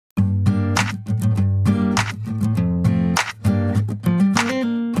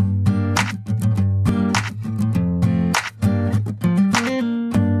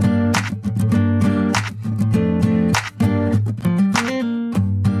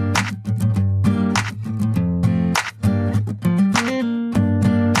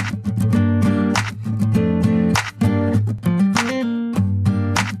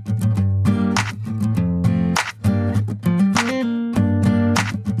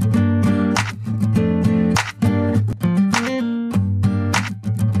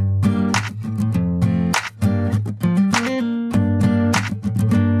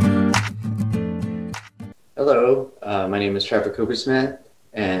Trevor Coopersmith,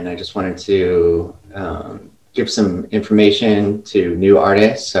 and I just wanted to give some information to new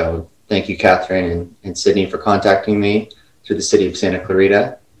artists. So thank you, Catherine and Sydney, for contacting me through the city of Santa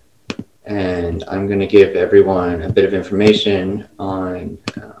Clarita. And I'm going to give everyone a bit of information on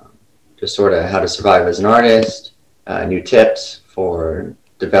just sort of how to survive as an artist, new tips for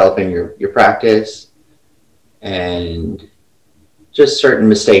developing your practice, and just certain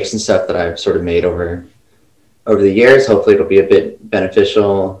mistakes and stuff that I've sort of made over the years. Hopefully it'll be a bit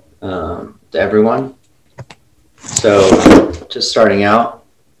beneficial to everyone. So just starting out,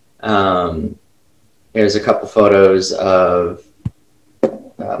 here's a couple photos of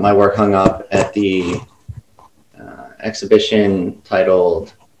my work hung up at the exhibition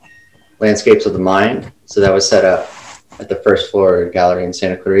titled Landscapes of the Mind. So that was set up at the first floor gallery in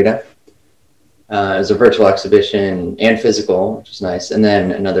Santa Clarita. It was a virtual exhibition and physical, which is nice. And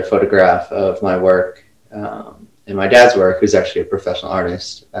then another photograph of my work and my dad's work, who's actually a professional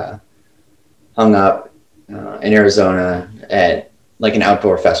artist, hung up in Arizona at like an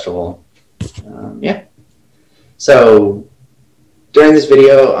outdoor festival. Yeah. So during this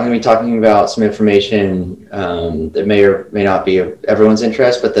video, I'm going to be talking about some information that may or may not be of everyone's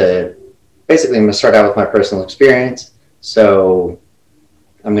interest, but basically I'm going to start out with my personal experience. So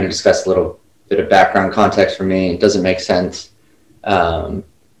I'm going to discuss a little bit of background context for me. It doesn't make sense for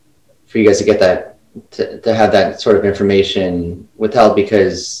you guys to get that, to have that sort of information withheld,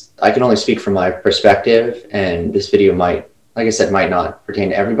 because I can only speak from my perspective, and this video might, like I said, might not pertain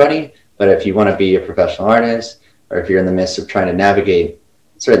to everybody. But if you want to be a professional artist, or if you're in the midst of trying to navigate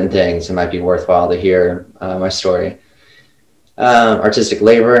certain things, it might be worthwhile to hear my story. Artistic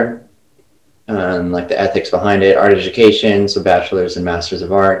labor, like the ethics behind it, art education, so bachelor's and master's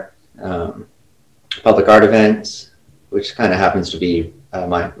of art, public art events, which kind of happens to be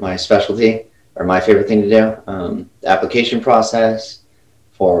my specialty, or my favorite thing to do, the application process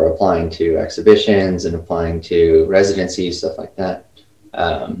for applying to exhibitions and applying to residencies, stuff like that.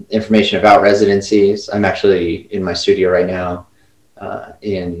 Information about residencies. I'm actually in my studio right now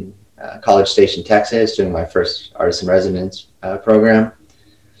in College Station, Texas, doing my first artist in residence program.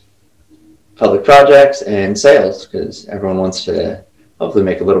 Public projects and sales, because everyone wants to hopefully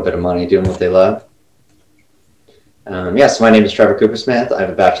make a little bit of money doing what they love. Yes, my name is Trevor Coopersmith. I have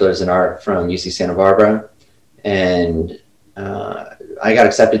a bachelor's in art from UC Santa Barbara, and I got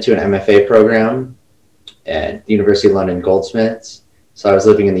accepted to an MFA program at the University of London Goldsmiths. So I was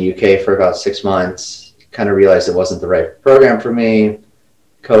living in the UK for about 6 months, kind of realized it wasn't the right program for me.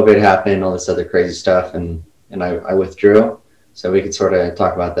 COVID happened, all this other crazy stuff, and I withdrew. So we could sort of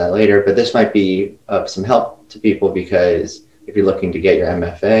talk about that later, but this might be of some help to people, because if you're looking to get your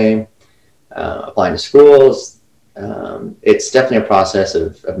MFA, applying to schools, it's definitely a process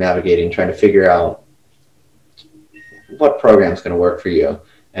of navigating, trying to figure out what program is going to work for you.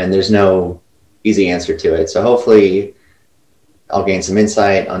 And there's no easy answer to it. So hopefully I'll gain some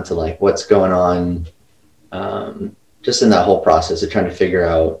insight onto like what's going on just in that whole process of trying to figure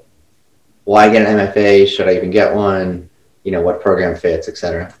out why get an MFA, should I even get one, you know, what program fits,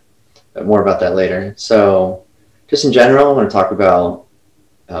 etc. But more about that later. So just in general, I want to talk about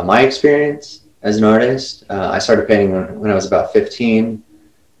my experience as an artist. I started painting when I was about 15.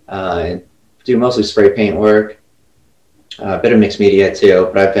 I do mostly spray paint work, a bit of mixed media too,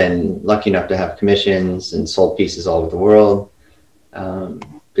 but I've been lucky enough to have commissions and sold pieces all over the world.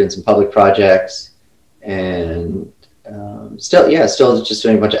 Doing some public projects, and still just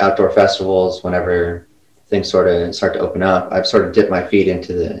doing a bunch of outdoor festivals whenever things sort of start to open up. I've sort of dipped my feet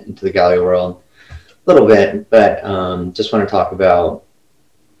into the gallery world a little bit, but just want to talk about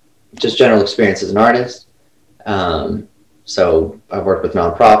just general experience as an artist. So I've worked with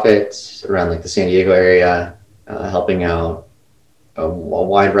nonprofits around like the San Diego area, helping out a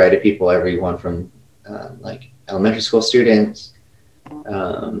wide variety of people, everyone from like elementary school students,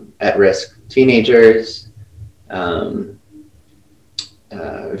 at-risk teenagers,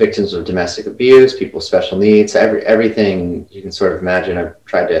 victims of domestic abuse, people with special needs, everything you can sort of imagine. I've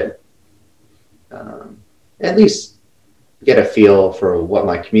tried to at least get a feel for what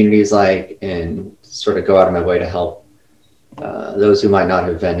my community is like, and sort of go out of my way to help those who might not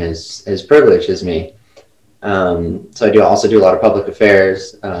have been as privileged as me. So I also do a lot of public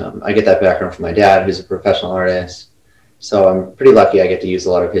affairs. I get that background from my dad, who's a professional artist. So I'm pretty lucky I get to use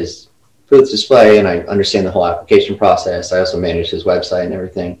a lot of his booth display, and I understand the whole application process. I also manage his website and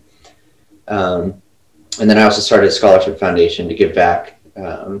everything. And then I also started a scholarship foundation to give back.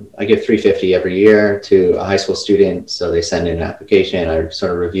 I give $350 every year to a high school student. So they send in an application, I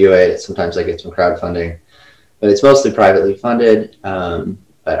sort of review it. Sometimes I get some crowdfunding, but it's mostly privately funded.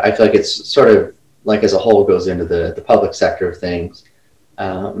 But I feel like it's sort of like as a whole goes into the public sector of things,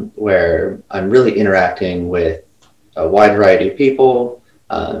 where I'm really interacting with a wide variety of people,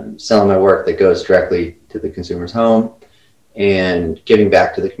 selling my work that goes directly to the consumer's home, and giving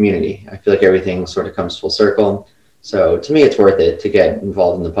back to the community. I feel like everything sort of comes full circle. So to me, it's worth it to get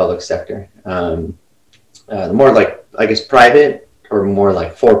involved in the public sector. The more like, I guess, private or more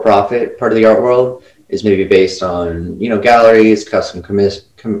like for-profit part of the art world is maybe based on, you know, galleries, custom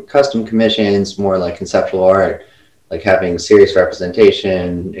commissions, more like conceptual art, like having serious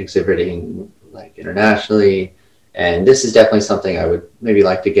representation, exhibiting like internationally. And this is definitely something I would maybe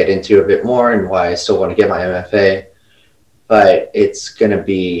like to get into a bit more, and why I still want to get my MFA. But it's going to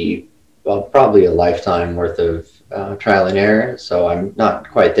be, well, probably a lifetime worth of trial and error. So I'm not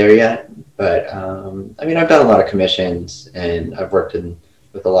quite there yet. But I mean, I've done a lot of commissions, and I've worked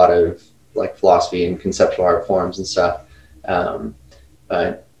with a lot of like philosophy and conceptual art forms and stuff.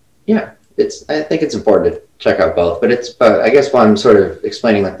 But yeah, I think it's important to check out both. But I guess why I'm sort of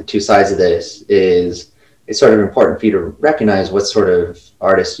explaining like the two sides of this is it's sort of important for you to recognize what sort of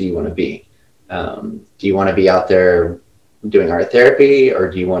artist do you want to be. Do you want to be out there doing art therapy, or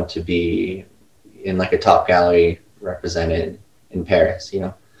do you want to be in like a top gallery represented in Paris, you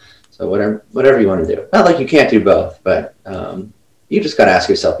know? So whatever you want to do. Not like you can't do both, but you just got to ask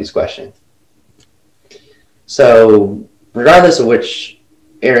yourself these questions. So regardless of which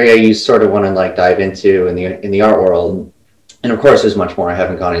area you sort of want to like dive into in the art world, and of course there's much more I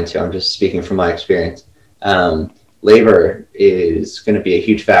haven't gone into, I'm just speaking from my experience. Labor is going to be a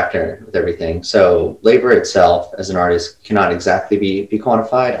huge factor with everything. So labor itself as an artist cannot exactly be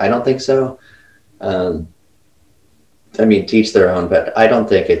quantified. I don't think so. I mean, teach their own, but I don't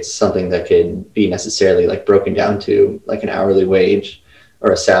think it's something that could be necessarily like broken down to like an hourly wage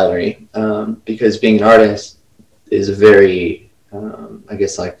or a salary, because being an artist is a very, I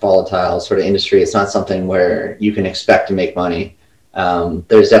guess, like volatile sort of industry. It's not something where you can expect to make money.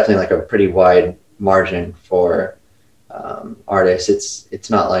 There's definitely like a pretty wide margin for artists. It's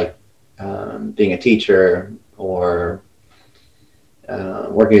not like being a teacher or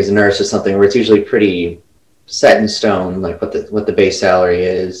working as a nurse or something, where it's usually pretty set in stone, like what the base salary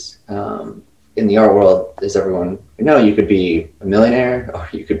is. In the art world, as everyone you could be a millionaire, or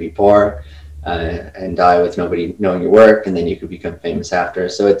you could be poor and die with nobody knowing your work, and then you could become famous after.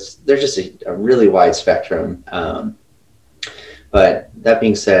 So there's just a really wide spectrum. But that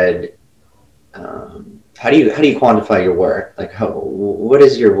being said, how do you quantify your work? Like, what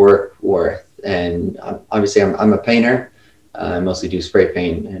is your work worth? And obviously, I'm a painter. I mostly do spray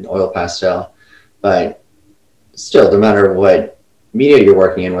paint and oil pastel, but still, no matter what media you're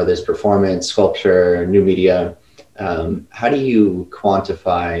working in, whether it's performance, sculpture, new media, how do you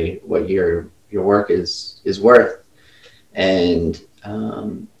quantify what your work is worth? And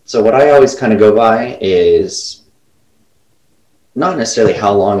so what I always kind of go by is not necessarily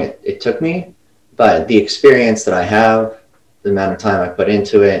how long it took me, but the experience that I have, the amount of time I put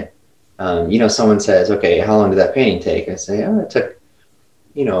into it. Someone says, okay, how long did that painting take? I say, oh, it took,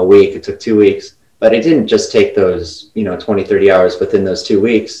 a week, it took 2 weeks. But it didn't just take those, 20, 30 hours within those 2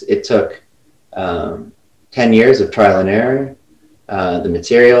 weeks. It took 10 years of trial and error, the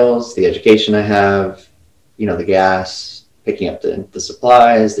materials, the education I have, the gas, picking up the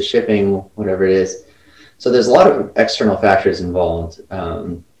supplies, the shipping, whatever it is. So there's a lot of external factors involved.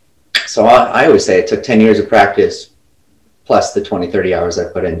 So I always say it took 10 years of practice plus the 20, 30 hours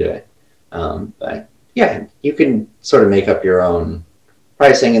I put into it. But yeah, you can sort of make up your own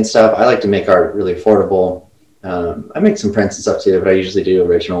pricing and stuff. I like to make art really affordable. I make some prints and stuff too, but I usually do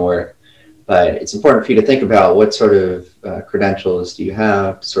original work. But it's important for you to think about what sort of credentials do you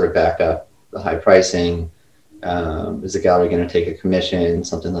have to sort of back up the high pricing. Is the gallery going to take a commission,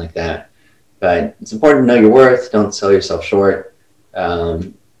 something like that? But it's important to know your worth. Don't sell yourself short.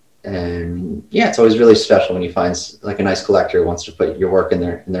 And yeah, it's always really special when you find like a nice collector who wants to put your work in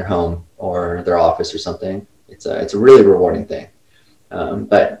their home or their office or something. It's a really rewarding thing.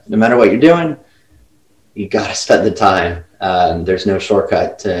 But no matter what you're doing, you got to spend the time. There's no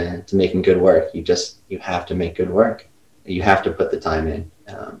shortcut to making good work. You have to make good work. You have to put the time in.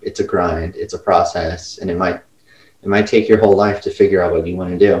 It's a grind. It's a process, and it might take your whole life to figure out what you want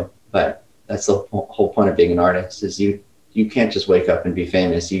to do. But that's the whole point of being an artist, is you can't just wake up and be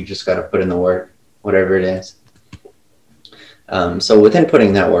famous. You just got to put in the work, whatever it is. So within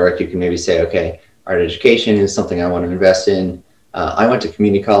putting that work, you can maybe say, okay, art education is something I want to invest in. I went to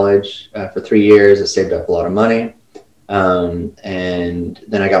community college for 3 years. I saved up a lot of money. And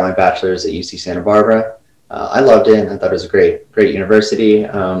then I got my bachelor's at UC Santa Barbara. I loved it. I thought it was a great university.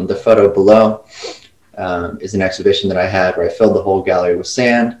 The photo below is an exhibition that I had where I filled the whole gallery with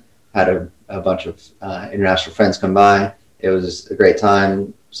sand, had a bunch of international friends come by. It was a great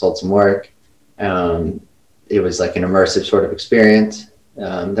time, sold some work. It was like an immersive sort of experience.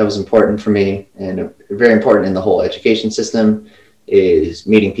 That was important for me, and very important in the whole education system is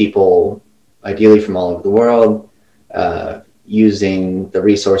meeting people ideally from all over the world, using the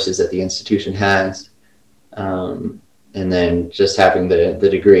resources that the institution has, and then just having the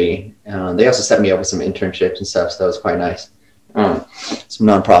degree. They also set me up with some internships and stuff, so that was quite nice. Some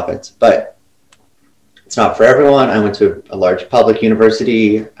nonprofits, but it's not for everyone. I went to a large public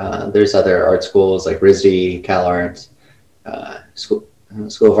university. There's other art schools like RISD, CalArts,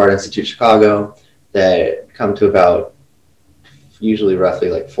 School of Art Institute Chicago that come to about usually roughly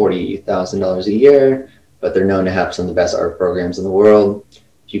like $40,000 a year, but they're known to have some of the best art programs in the world.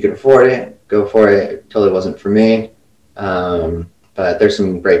 If you can afford it, go for it. It totally wasn't for me. But there's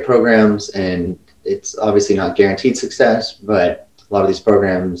some great programs, and it's obviously not guaranteed success, but a lot of these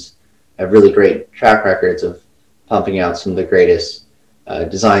programs have really great track records of pumping out some of the greatest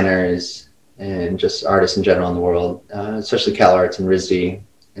designers and just artists in general in the world, especially CalArts and RISD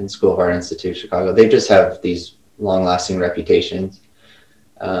and School of Art Institute Chicago. They just have these long-lasting reputations.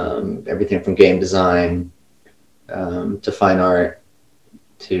 Everything from game design to fine art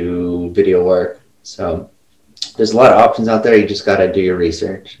to video work. So there's a lot of options out there. You just got to do your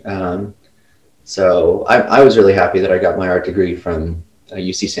research. So I was really happy that I got my art degree from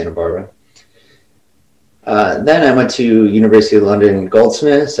UC Santa Barbara. Then I went to University of London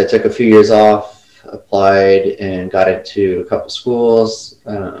Goldsmiths. I took a few years off, applied, and got into a couple schools,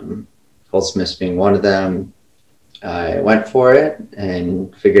 Goldsmiths being one of them. I went for it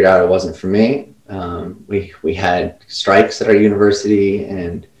and figured out it wasn't for me. We had strikes at our university,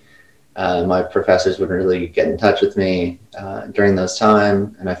 and my professors wouldn't really get in touch with me during those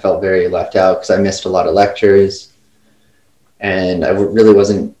times, and I felt very left out because I missed a lot of lectures, and I really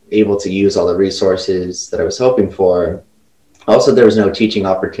wasn't able to use all the resources that I was hoping for. Also, there was no teaching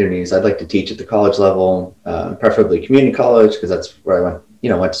opportunities. I'd like to teach at the college level, preferably community college, because that's where I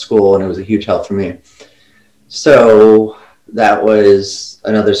went to school, and it was a huge help for me. So that was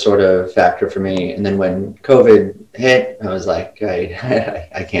another sort of factor for me. And then when COVID hit, I was like,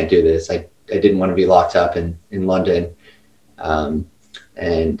 I can't do this. I didn't want to be locked up in London.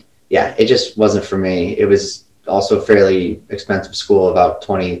 And yeah, it just wasn't for me. It was also a fairly expensive school, about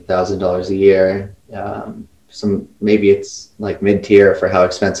 $20,000 a year. Maybe it's like mid-tier for how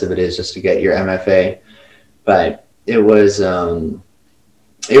expensive it is just to get your MFA, but it was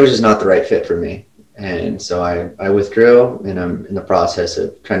just not the right fit for me. And so I withdrew, and I'm in the process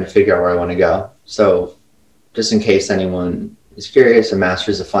of trying to figure out where I want to go. So just in case anyone is curious, a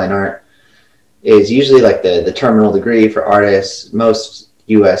Master's of Fine Art is usually like the terminal degree for artists. Most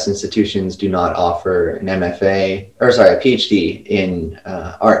US institutions do not offer an MFA, or sorry, a PhD in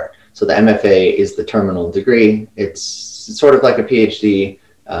art. So the MFA is the terminal degree. It's sort of like a PhD,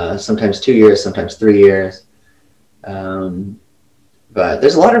 sometimes 2 years, sometimes 3 years. But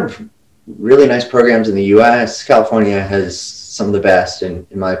there's a lot of really nice programs in the US. California has some of the best, in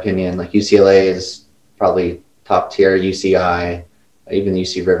my opinion. Like UCLA is probably top tier, UCI, even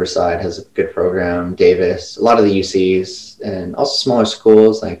UC Riverside has a good program, Davis, a lot of the UCs, and also smaller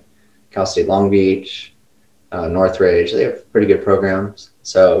schools like Cal State Long Beach, Northridge, they have pretty good programs.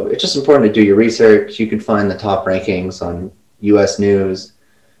 So it's just important to do your research. You can find the top rankings on US News.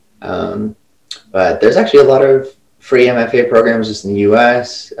 But there's actually a lot of free MFA programs just in the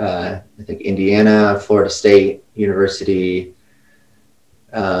US. I think Indiana, Florida State University,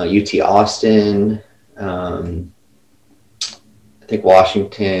 UT Austin, I think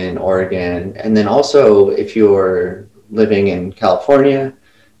Washington, Oregon. And then also if you're living in California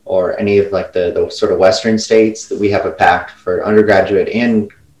or any of like the sort of Western states, that we have a pact for undergraduate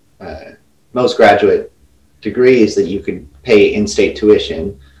and most graduate degrees that you could pay in-state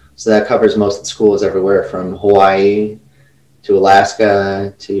tuition. So that covers most of the schools everywhere from Hawaii to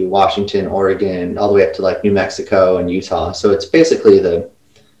Alaska to Washington, Oregon, all the way up to like New Mexico and Utah. So it's basically the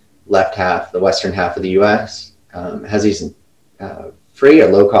left half, the western half of the US has these free or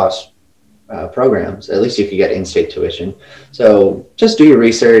low-cost programs. At least you could get in-state tuition. So just do your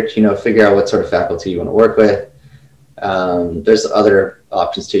research, figure out what sort of faculty you want to work with. There's other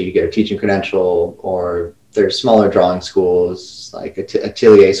options too. You get a teaching credential, or there's smaller drawing schools like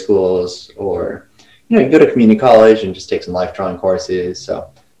atelier schools, or you go to community college and just take some life drawing courses.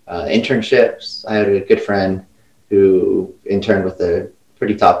 So internships, I had a good friend who interned with a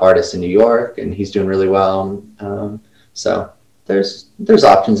pretty top artist in New York, and he's doing really well. So there's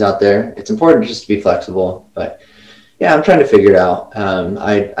options out there. It's important just to be flexible, but yeah, I'm trying to figure it out.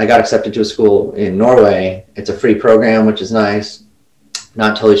 I got accepted to a school in Norway. It's a free program, which is nice.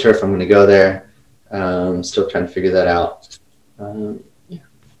 Not totally sure if I'm going to go there. Still trying to figure that out. Yeah.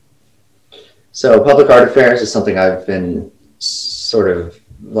 So public art affairs is something I've been sort of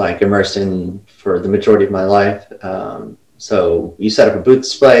like immersed in for the majority of my life. So you set up a booth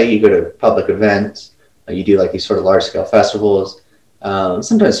display, you go to public events, you do like these sort of large scale festivals,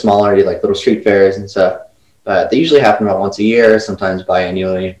 sometimes smaller, you like little street fairs and stuff, but they usually happen about once a year, sometimes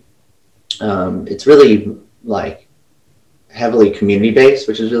biannually. It's really like heavily community based,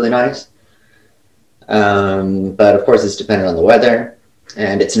 which is really nice. But of course it's dependent on the weather,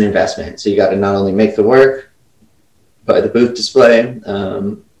 and it's an investment. So you got to not only make the work, but the booth display.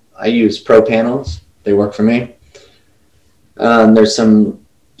 I use pro panels. They work for me. There's some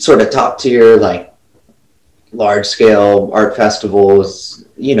sort of top tier, like large scale art festivals,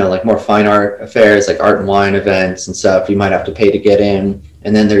 you know, like more fine art affairs, like art and wine events and stuff. You might have to pay to get in.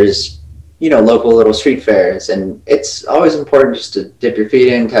 And then there's, you know, local little street fairs. And it's always important just to dip your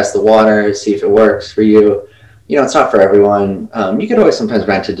feet in, test the water, see if it works for you. You know, it's not for everyone. You could always sometimes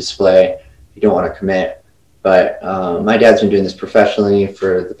rent a display if you don't want to commit. But my dad's been doing this professionally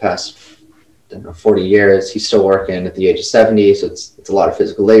for the past, I don't know, 40 years. He's still working at the age of 70, so it's a lot of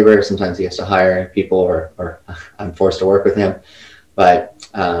physical labor. Sometimes he has to hire people, or I'm forced to work with him. But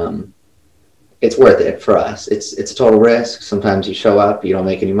it's worth it for us. It's a total risk. Sometimes you show up, you don't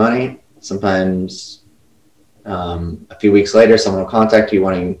make any money. Sometimes a few weeks later, someone will contact you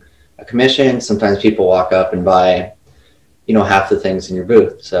wanting a commission. Sometimes people walk up and buy, you know, half the things in your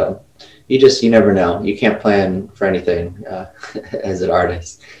booth. So you never know. You can't plan for anything as an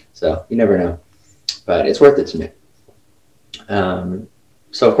artist. So you never know, but it's worth it to me.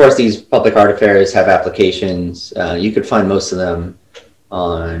 So of course these public art affairs have applications. You could find most of them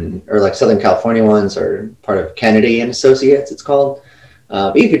on, or like Southern California ones are part of Kennedy and Associates, it's called.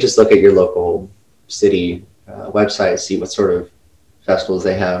 But you could just look at your local city website, see what sort of festivals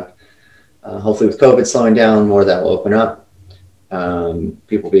they have. Hopefully with COVID slowing down, more of that will open up.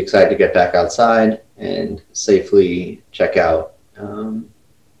 People will be excited to get back outside and safely check out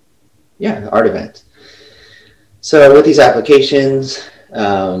art events. So with these applications,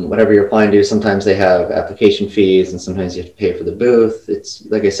 whatever you're applying to, sometimes they have application fees and sometimes you have to pay for the booth. It's,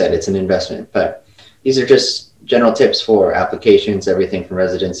 like I said, it's an investment, but these are just general tips for applications, everything from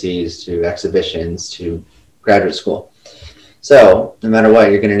residencies to exhibitions to graduate school. So no matter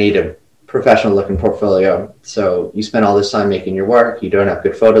what, you're going to need a professional looking portfolio. So you spend all this time making your work, you don't have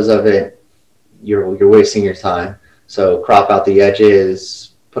good photos of it, you're wasting your time. So crop out the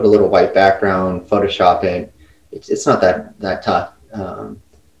edges, put a little white background, Photoshop it. It's not that tough.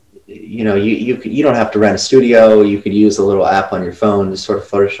 You know, you don't have to rent a studio. You could use a little app on your phone to sort of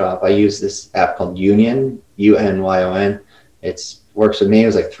Photoshop. I use this app called Union, UNYON. It works with me. It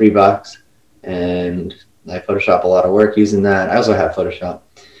was like $3, and I Photoshop a lot of work using that. I also have Photoshop,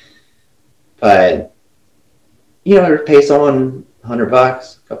 but you know, pay someone $100,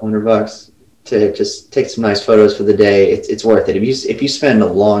 a couple $100 to just take some nice photos for the day. It's worth it. If you spend a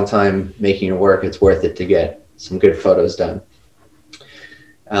long time making your work, it's worth it to get some good photos done.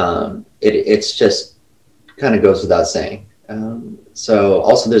 It's just kind of goes without saying. So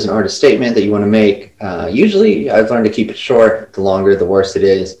also there's an artist statement that you want to make. Usually I've learned to keep it short. The longer, the worse it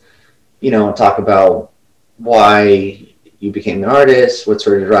is. You know, talk about why you became an artist, what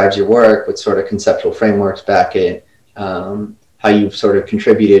sort of drives your work, what sort of conceptual frameworks back it, how you've sort of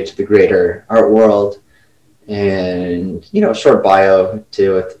contributed to the greater art world, and, you know, a short bio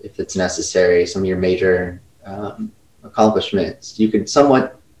too, if it's necessary, some of your major accomplishments. You could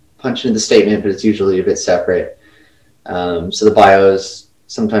somewhat punch into the statement, but it's usually a bit separate. So the bios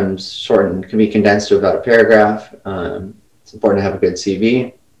sometimes shortened, can be condensed to about a paragraph. It's important to have a good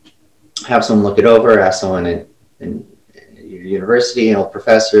CV. Have someone look it over, ask someone in your university, an old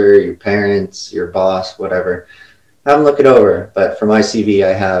professor, your parents, your boss, whatever. Have them look it over. But for my CV,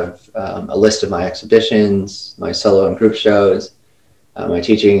 I have a list of my exhibitions, my solo and group shows, my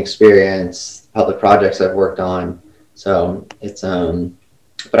teaching experience, public projects I've worked on. So it's,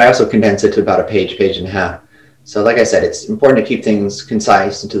 but I also condense it to about a page and a half. So like I said, it's important to keep things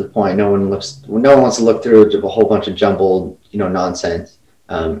concise and to the point. No one wants to look through a whole bunch of jumbled, you know, nonsense.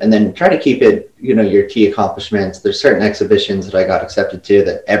 And then try to keep it, you know, your key accomplishments. There's certain exhibitions that I got accepted to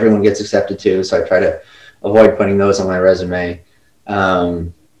that everyone gets accepted to. So I try to avoid putting those on my resume.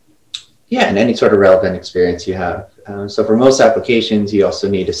 And any sort of relevant experience you have. So for most applications, you also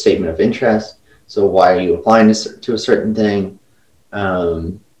need a statement of interest. So why are you applying to a certain thing?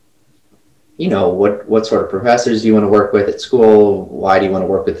 You know, what sort of professors do you want to work with at school? Why do you want to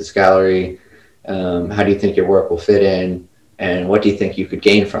work with this gallery? How do you think your work will fit in? And what do you think you could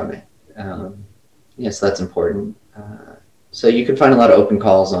gain from it? So that's important. So you can find a lot of open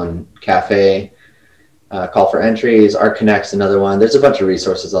calls on Cafe, Call for Entries, Art Connect's another one. There's a bunch of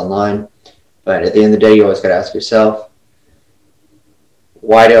resources online, but at the end of the day, you always got to ask yourself,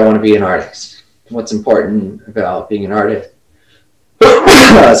 why do I want to be an artist? What's important about being an artist?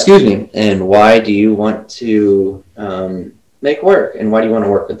 Excuse me. And why do you want to make work? And why do you want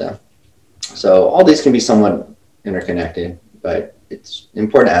to work with them? So all these can be somewhat interconnected, but it's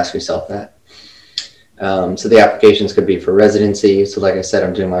important to ask yourself that. So the applications could be for residency. So like I said,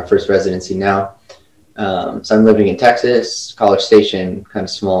 I'm doing my first residency now. So I'm living in Texas, College Station, kind of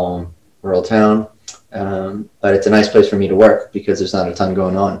small rural town. But it's a nice place for me to work because there's not a ton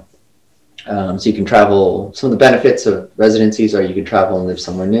going on. So you can travel. Some of the benefits of residencies are you can travel and live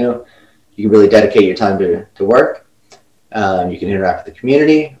somewhere new. You can really dedicate your time to work. You can interact with the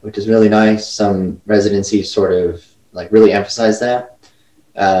community, which is really nice. Some residencies sort of like really emphasize that.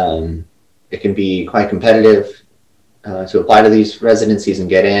 It can be quite competitive to apply to these residencies and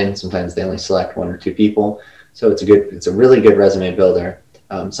get in. Sometimes they only select 1 or 2 people. So it's a really good resume builder.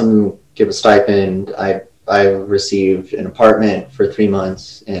 Some of them give a stipend. I received an apartment for 3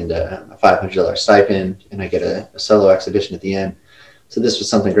 months and a $500 stipend, and I get a solo exhibition at the end. So this was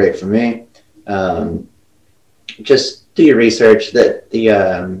something great for me. Just do your research. That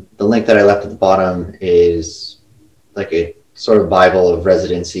the link that I left at the bottom is like a sort of Bible of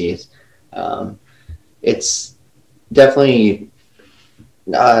residencies. It's definitely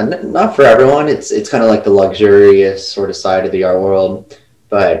not for everyone. It's kind of like the luxurious sort of side of the art world,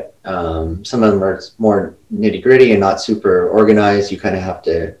 but some of them are more nitty gritty and not super organized. You kind of have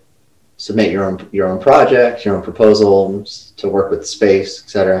to submit your own project, your own proposals to work with the space,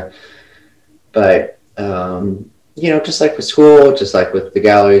 etc. But just like with school, just like with the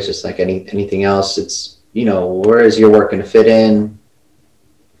galleries, just like anything else, it's where is your work going to fit in,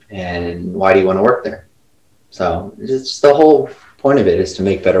 and why do you want to work there? So it's the whole point of it is to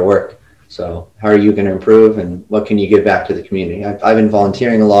make better work. So how are you going to improve, and what can you give back to the community? I've been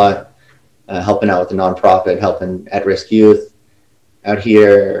volunteering a lot, helping out with the nonprofit, helping at-risk youth out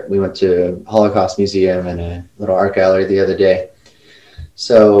here. We went to Holocaust Museum and a little art gallery the other day.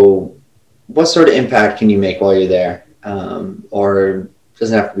 So what sort of impact can you make while you're there? Or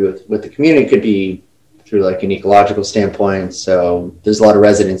doesn't have to be with the community. It could be through like an ecological standpoint. So there's a lot of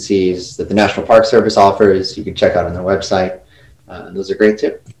residencies that the National Park Service offers. You can check out on their website. Those are great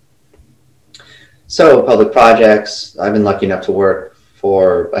too. So public projects, I've been lucky enough to work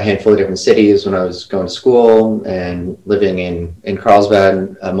for a handful of different cities when I was going to school and living in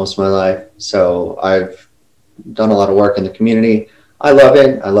Carlsbad most of my life. So I've done a lot of work in the community. I love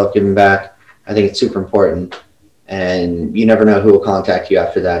it. I love giving back. I think it's super important. And you never know who will contact you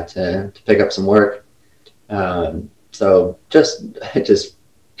after that to pick up some work. So just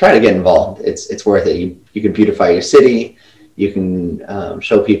try to get involved. It's worth it. You can beautify your city. You can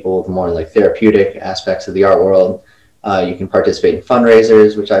show people the more like therapeutic aspects of the art world. You can participate in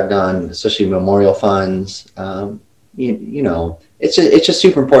fundraisers, which I've done, especially memorial funds. It's just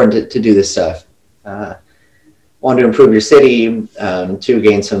super important to do this stuff. One, to improve your city, to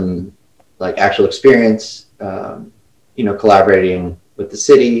gain some like actual experience, collaborating with the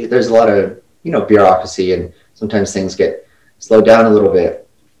city. There's a lot of, bureaucracy, and sometimes things get slowed down a little bit,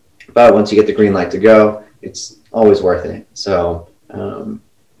 but once you get the green light to go, it's always worth it. So,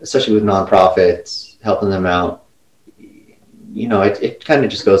 especially with nonprofits, helping them out, it kind of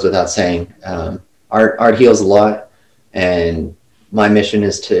just goes without saying. Art heals a lot, and my mission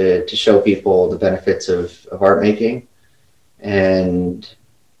is to show people the benefits of art making, and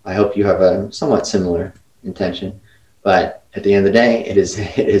I hope you have a somewhat similar intention. But at the end of the day, it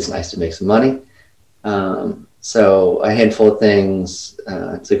is nice to make some money. So a handful of things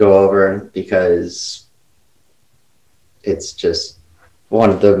to go over, because it's just one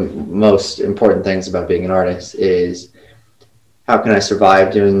of the most important things about being an artist is, how can I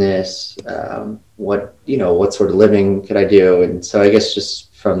survive doing this? What sort of living could I do? And so I guess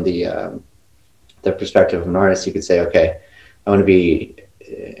just from the perspective of an artist, you could say, okay, I want to be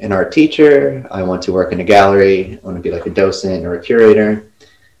an art teacher. I want to work in a gallery. I want to be like a docent or a curator,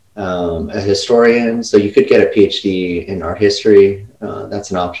 a historian. So you could get a PhD in art history.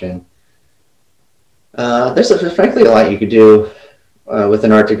 That's an option. There's frankly a lot you could do with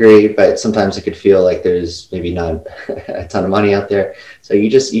an art degree, but sometimes it could feel like there's maybe not a ton of money out there. So you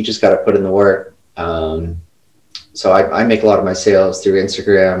just got to put in the work. So I make a lot of my sales through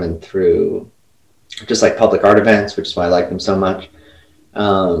Instagram and through just like public art events, which is why I like them so much.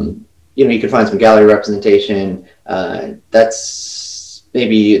 You can find some gallery representation. That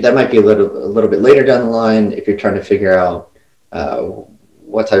might be a little bit later down the line if you're trying to figure out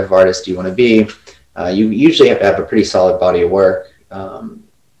what type of artist do you want to be. You usually have to have a pretty solid body of work,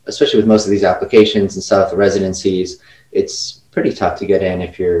 especially with most of these applications and stuff, the residencies. It's pretty tough to get in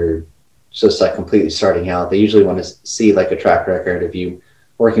if you're just like completely starting out. They usually want to see like a track record of you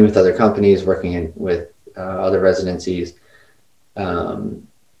working with other companies, with other residencies,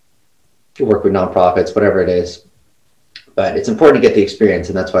 you work with nonprofits, whatever it is. But it's important to get the experience,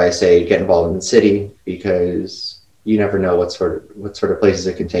 and that's why I say get involved in the city, because you never know what sort of places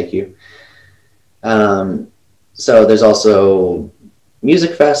it can take you. So there's also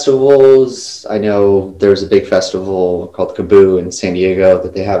music festivals. I know there's a big festival called Kaboo in San Diego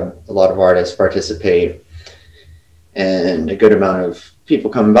that they have a lot of artists participate, and a good amount of people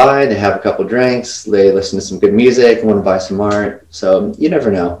come by. They have a couple drinks, they listen to some good music, want to buy some art. So you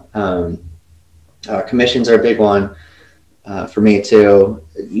never know. Commissions are a big one. For me too,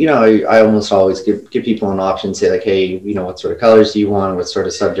 I almost always give people an option, say like, hey, what sort of colors do you want? What sort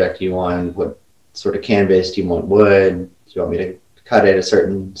of subject do you want? What sort of canvas do you want? Wood? Do you want me to cut it a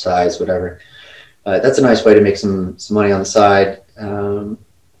certain size? Whatever. That's a nice way to make some money on the side. And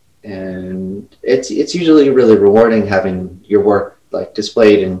it's usually really rewarding having your work like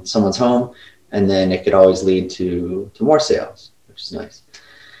displayed in someone's home, and then it could always lead to more sales, which is nice.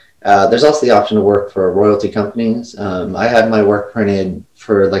 There's also the option to work for royalty companies. I had my work printed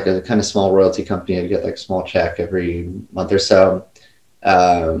for like a kind of small royalty company. I'd get like a small check every month or so.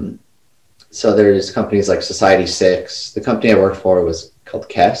 So there's companies like Society 6. The company I worked for was called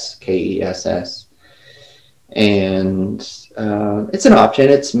KESS, Kess. And it's an option.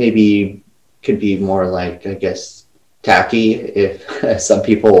 It's maybe could be more like, I guess, tacky, if some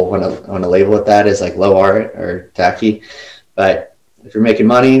people want to label it that as like low art or tacky. But if you're making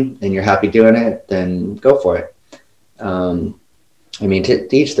money and you're happy doing it, then go for it. I mean,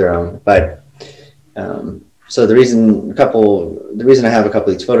 to each their own. But so the reason I have a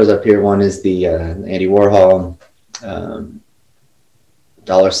couple of these photos up here, one is the Andy Warhol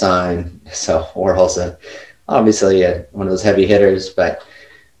dollar sign. So Warhol's obviously one of those heavy hitters, but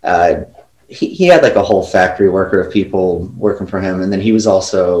he had like a whole factory worker of people working for him, and then he was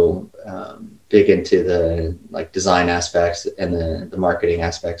also big into the like design aspects and the marketing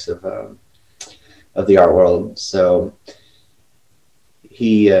aspects of the art world. So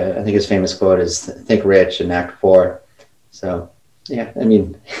he, I think his famous quote is "Think rich and act poor." So yeah, I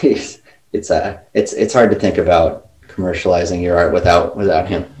mean, it's hard to think about commercializing your art without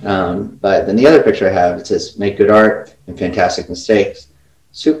him. But then the other picture I have, it says "Make good art and fantastic mistakes."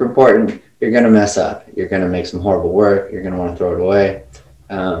 Super important. You're going to mess up. You're going to make some horrible work. You're going to want to throw it away.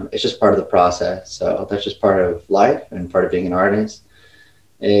 It's just part of the process. So that's just part of life and part of being an artist,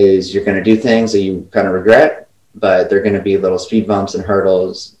 is you're going to do things that you kind of regret, but they're going to be little speed bumps and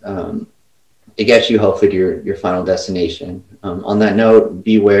hurdles to get you hopefully to your final destination. On that note,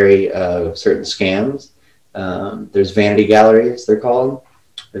 be wary of certain scams. There's vanity galleries, they're called,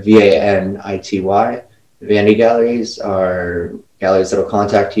 VANITY. Vanity galleries are galleries that will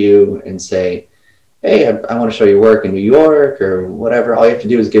contact you and say, hey, I want to show your work in New York or whatever. All you have to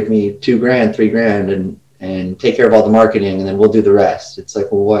do is give me $2,000, $3,000 and take care of all the marketing, and then we'll do the rest. It's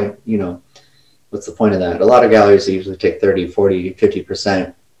like, well, why, what's the point of that? A lot of galleries usually take 30, 40,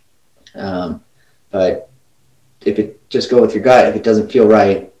 50%. But if it just go with your gut, if it doesn't feel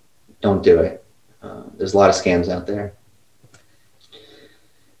right, don't do it. There's a lot of scams out there.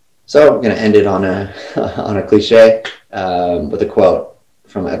 So I'm going to end it on a cliche with a quote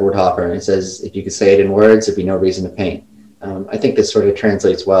from Edward Hopper, and it says, if you could say it in words, there'd be no reason to paint. I think this sort of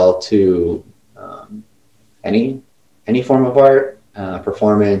translates well to any form of art,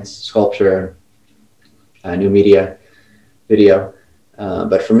 performance, sculpture, new media, video.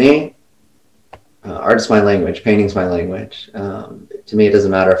 But for me, art is my language, painting's my language. To me, it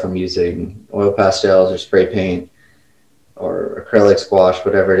doesn't matter if I'm using oil pastels or spray paint or acrylic, squash,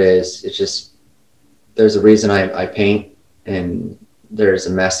 whatever it is. It's just, there's a reason I paint, and there's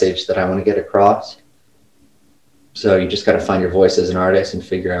a message that I want to get across. So you just got to find your voice as an artist and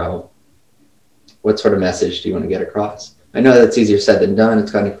figure out what sort of message do you want to get across. I know that's easier said than done.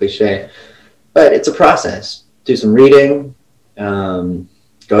 It's kind of cliche, but it's a process. Do some reading, go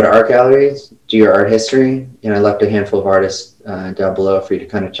to art galleries, do your art history. I left a handful of artists down below for you to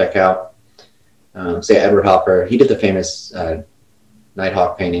kind of check out. Say Edward Hopper, he did the famous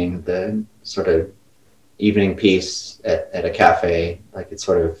Nighthawk painting, the sort of evening piece at a cafe, like it's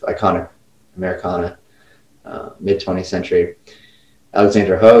sort of iconic Americana, mid 20th century.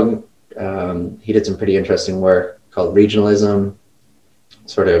 Alexander Hogue, he did some pretty interesting work called regionalism,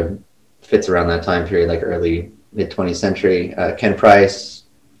 sort of fits around that time period, like early mid 20th century. Ken Price,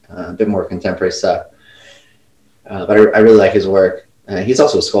 a bit more contemporary stuff, but I really like his work. He's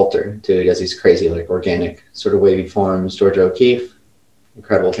also a sculptor too. He does these crazy, like, organic sort of wavy forms. Georgia O'Keeffe,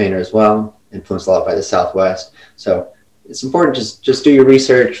 incredible painter as well, influenced a lot by the Southwest. So it's important, just do your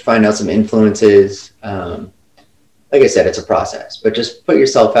research, find out some influences. Like I said, it's a process, but just put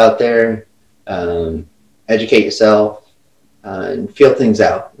yourself out there, educate yourself, and feel things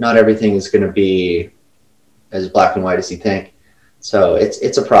out. Not everything is going to be as black and white as you think. So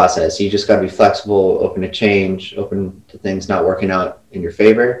it's a process. You just got to be flexible, open to change, open to things not working out in your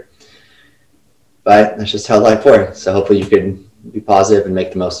favor. But that's just how life works. So hopefully you can be positive and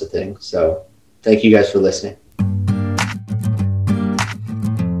make the most of things. So thank you guys for listening.